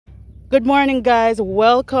Good morning, guys.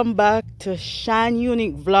 Welcome back to Shan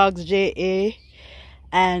Unique Vlogs JA,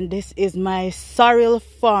 and this is my sorrel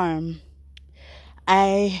farm.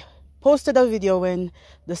 I posted a video when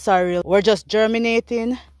the sorrel were just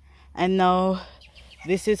germinating, and now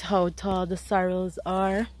this is how tall the sorrels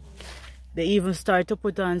are. They even start to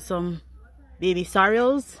put on some baby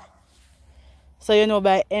sorrels. So you know,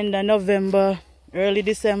 by end of November, early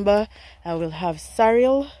December, I will have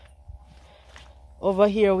sorrel. Over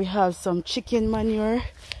here we have some chicken manure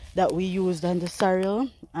that we used on the sorrel,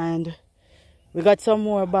 and we got some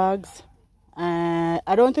more bags, and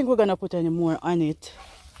I don't think we're gonna put any more on it.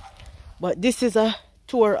 But this is a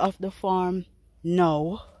tour of the farm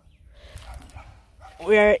now.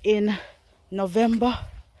 We're in November.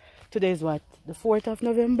 Today is what, the 4th of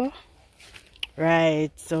November,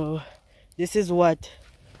 right? So this is what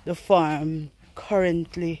the farm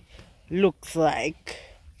currently looks like.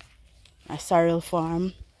 A sorrel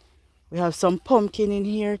farm. We have some pumpkin in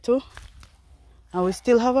here too, and we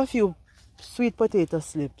still have a few sweet potato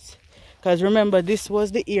slips, because remember, this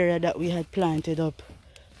was the area that we had planted up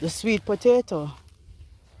the sweet potato.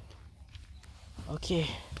 Okay,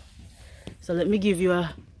 so let me give you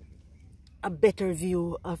a better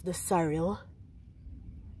view of the sorrel.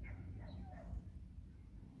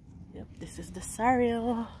 Yep, this is the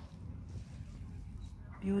sorrel.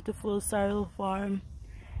 Beautiful sorrel farm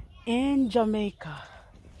in Jamaica,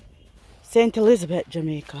 St. Elizabeth,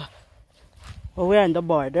 Jamaica. But we're on the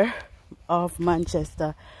border of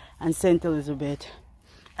Manchester and St. Elizabeth.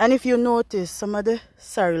 And if you notice, some of the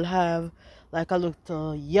sorrel have like a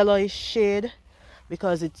little yellowish shade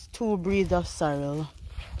because it's two breeds of sorrel.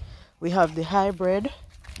 We have the hybrid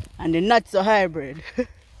and the not so hybrid.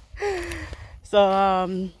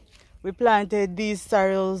 So we planted these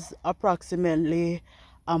sorrels approximately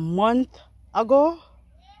a month ago.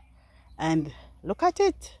 And look at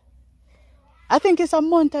it. I think it's a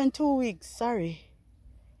month and 2 weeks. Sorry.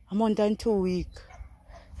 A month and 2 weeks.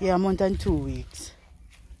 Yeah, a month and 2 weeks.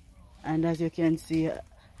 And as you can see,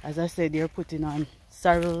 as I said, they're putting on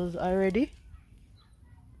sorrels already.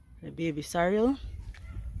 The baby sorrel.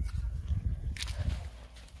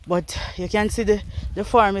 But you can see the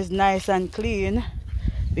farm is nice and clean,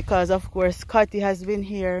 because of course Scotty has been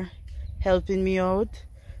here helping me out.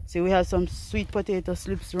 See, we have some sweet potato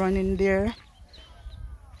slips running there.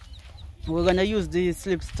 We're gonna use these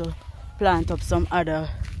slips to plant up some other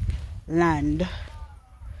land.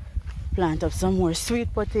 Plant up some more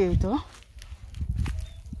sweet potato.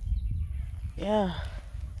 Yeah.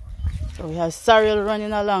 So we have sorrel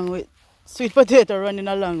running along with sweet potato running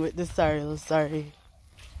along with the sorrel. Sorry.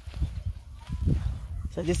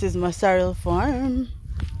 So this is my sorrel farm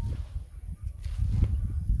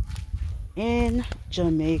in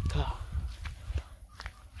Jamaica.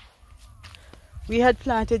 We had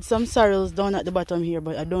planted some sorrels down at the bottom here,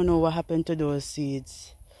 but I don't know what happened to those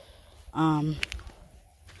seeds. I'm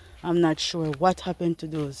not sure what happened to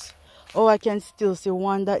those. Oh, I can still see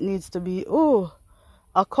one that needs to be, oh,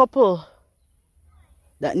 a couple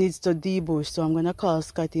that needs to debush. So I'm gonna call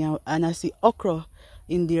Scotty, and I see okra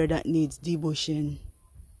in there that needs debushing.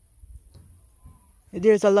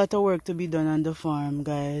 There's a lot of work to be done on the farm,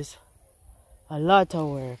 guys. A lot of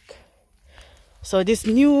work. So this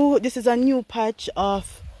is a new patch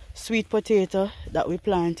of sweet potato that we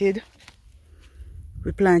planted.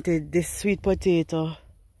 We planted this sweet potato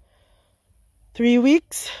 3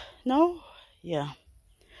 weeks now. Yeah,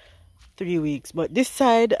 3 weeks. But this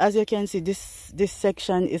side, as you can see, this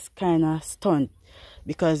section is kind of stunned,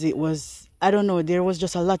 because it was, I don't know, there was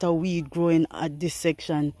just a lot of weed growing at this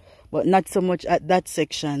section, but not so much at that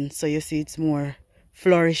section. So you see, it's more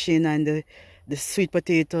flourishing, and the sweet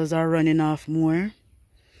potatoes are running off more.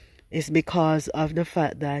 It's because of the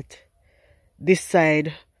fact that this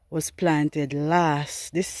side was planted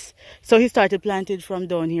last. So he started planting from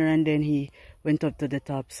down here, and then he went up to the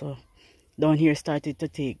top. So down here started to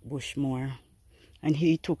take bush more, and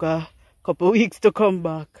he took a couple weeks to come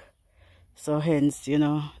back. So hence, you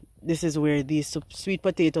know, this is where these sweet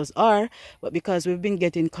potatoes are. But because we've been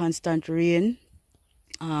getting constant rain,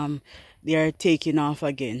 they are taking off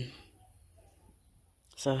again.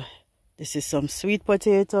 So this is some sweet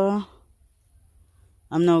potato.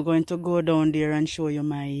 I'm now going to go down there and show you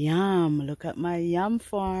my yam. Look at my yam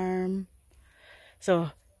farm.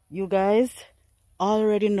 So you guys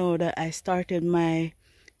already know that I started my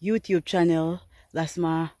YouTube channel. That's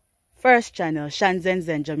my first channel, Shan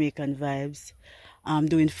Zen Jamaican Vibes. I'm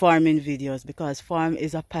doing farming videos, because farm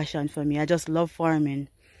is a passion for me. I just love farming.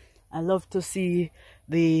 I love to see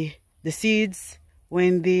the seeds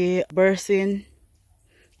when they burst in.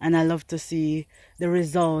 And I love to see the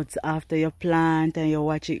results after you plant and you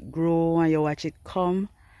watch it grow and you watch it come.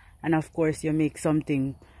 And of course you make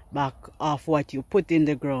something back off what you put in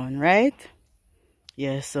the ground, right?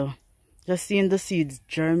 Yeah, so just seeing the seeds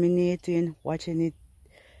germinating, watching it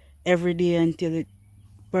every day until it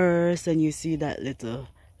bursts and you see that little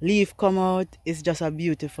leaf come out, it's just a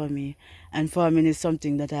beauty for me. And farming is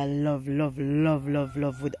something that I love, love, love, love,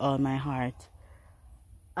 love with all my heart.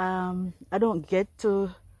 I don't get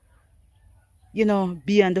to, you know,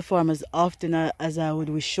 be on the farm as often as I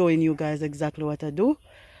would be showing you guys exactly what I do.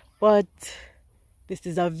 But this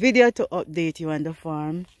is a video to update you on the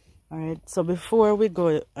farm. Alright, so before we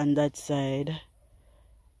go on that side,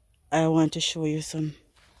 I want to show you some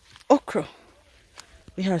okra.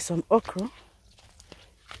 We have some okra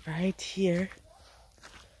right here.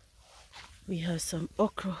 We have some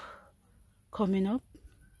okra coming up.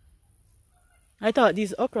 I thought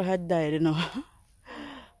these okra had died, you know.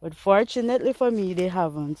 But fortunately for me, they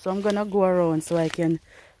haven't. So I'm going to go around so I can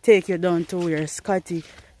take you down to where Scotty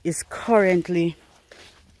is currently.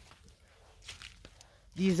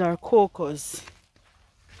 These are cocos.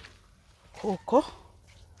 Cocoa.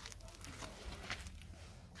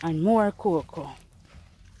 And more cocoa.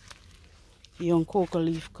 Young cocoa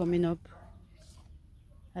leaf coming up.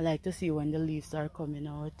 I like to see when the leaves are coming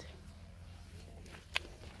out.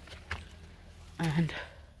 And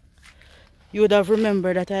you would have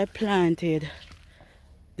remembered that I planted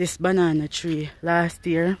this banana tree last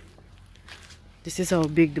year. This is how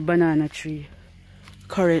big the banana tree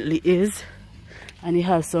currently is. And it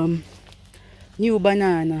has some new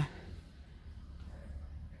banana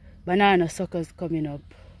suckers coming up.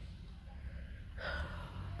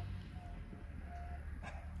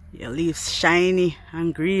 Your leaves shiny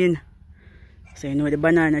and green. So you know the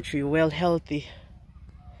banana tree well healthy.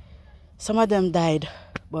 Some of them died,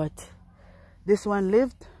 but this one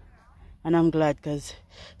lived, and I'm glad because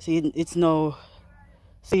see it's now,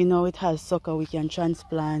 see now it has sucker we can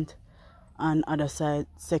transplant on other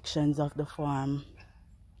sections of the farm.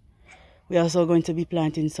 We're also going to be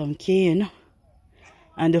planting some cane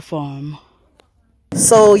on the farm.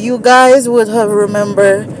 So you guys would have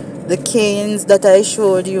remembered the canes that I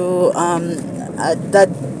showed you at that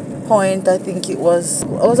point. I think I was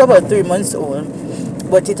about 3 months old,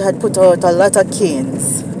 but it had put out a lot of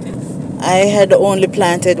canes. I had only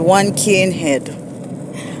planted one cane head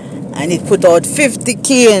and it put out 50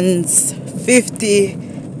 canes,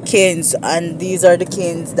 and these are the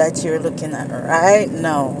canes that you're looking at right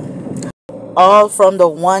now, all from the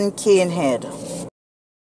one cane head.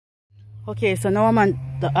 Okay, so now I'm on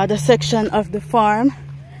the other section of the farm,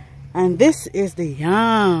 and this is the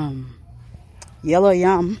yam, yellow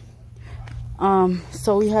yam.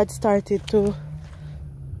 So we had started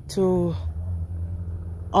to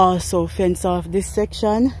also fence off this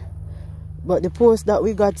section, but the posts that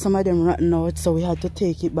we got, some of them rotten out, so we had to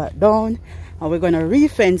take it back down, and we're gonna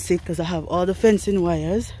re-fence it because I have all the fencing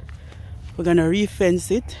wires. We're gonna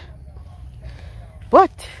re-fence it.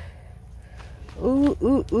 But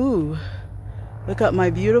ooh, look at my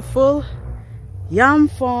beautiful yam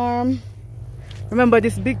farm. Remember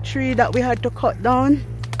this big tree that we had to cut down?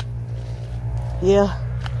 Yeah,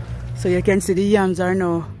 so you can see the yams are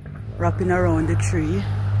now wrapping around the tree.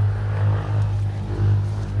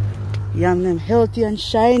 Yam them healthy and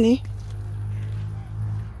shiny.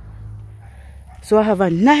 So I have a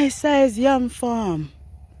nice size yam farm.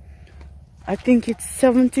 I think it's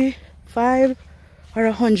 75 or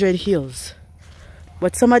 100 hills.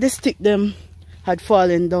 But some of the stick them had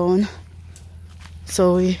fallen down.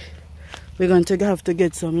 So we're going to have to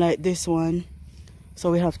get some like this one.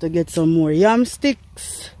 So we have to get some more yam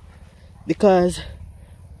sticks, because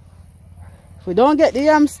if we don't get the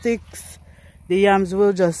yam sticks, the yams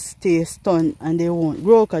will just stay stunned and they won't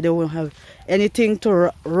grow because they won't have anything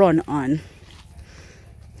to run on.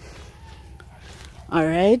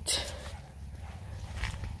 Alright,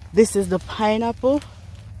 this is the pineapple.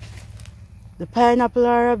 The pineapple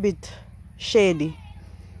are a bit shady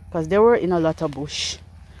because they were in a lot of bush,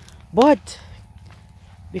 but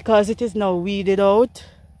because it is now weeded out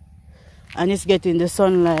and it's getting the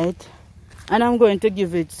sunlight, and I'm going to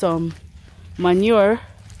give it some manure,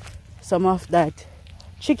 some of that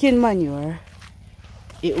chicken manure,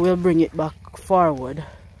 it will bring it back forward.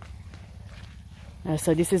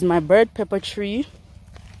 So this is my bird pepper tree.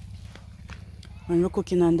 When we're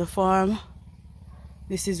cooking on the farm,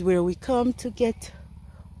 this is where we come to get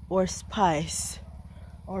our spice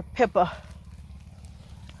or pepper.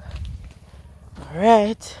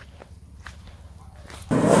 Alright,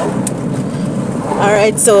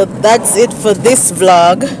 so that's it for this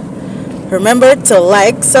vlog. Remember to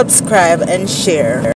like, subscribe, and share.